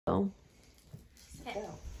Oh.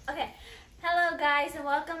 Okay. Hello guys and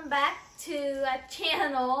welcome back to our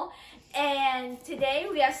channel, and today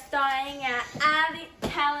we are starting our advent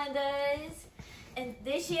calendars, and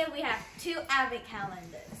this year we have 2 advent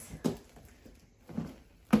calendars.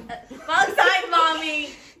 Wrong side, Mommy!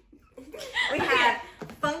 We have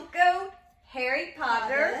Funko Harry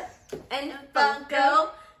Potter and Funko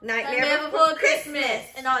Nightmare Before Christmas.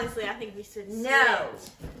 And honestly, I think we should No.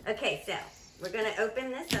 switch. Okay, so we're gonna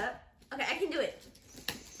open this up. Okay, I can do it.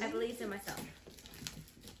 I believe in myself.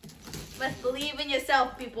 Let's believe in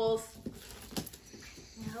yourself, peoples.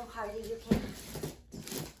 No, Hardy, you can't.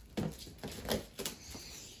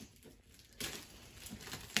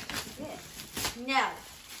 This. No.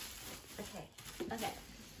 Okay. Okay.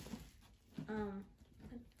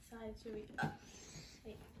 What side should we? Wait.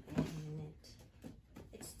 Wait a minute.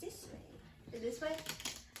 It's this way. Is this way?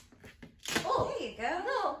 Oh, There you go.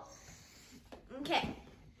 no. Okay.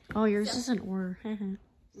 Oh, yours isn't or.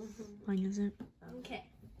 Mine isn't. Okay.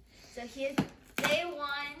 So here's day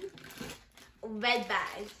 1. Red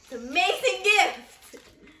bag. It's an amazing gift.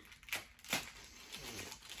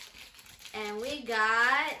 And we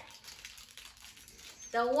got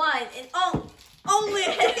the one and only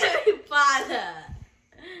Harry Potter.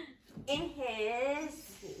 In his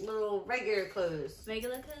little regular clothes.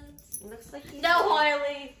 Regular codes? Looks like he's. No,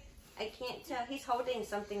 Harley. I can't tell. He's holding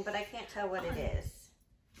something, but I can't tell what it is.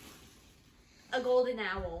 A golden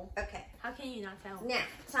owl. Okay. How can you not tell? Now,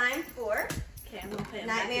 time for Okay, I'm gonna put it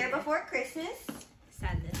back Nightmare in there. Before Christmas.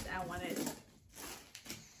 Sadness. I want it.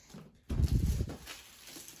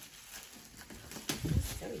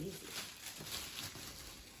 It's so easy.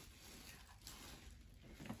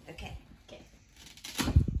 Okay. Okay.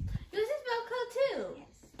 Yours is Velcro too. Yes.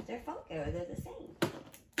 They're Funko. They're the same.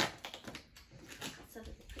 So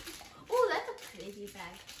Oh, that's a pretty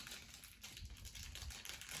bag.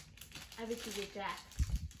 I bet you did Jack.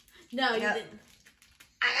 No, you Yep. didn't.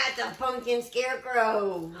 I got the pumpkin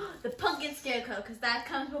scarecrow. The pumpkin scarecrow, because that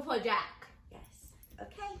comes before Jack. Yes.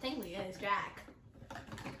 Okay. Technically, it is Jack.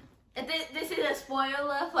 And this is a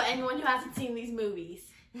spoiler for anyone who hasn't seen these movies.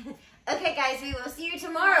 Okay, guys, we will see you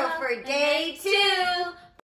tomorrow for day 2.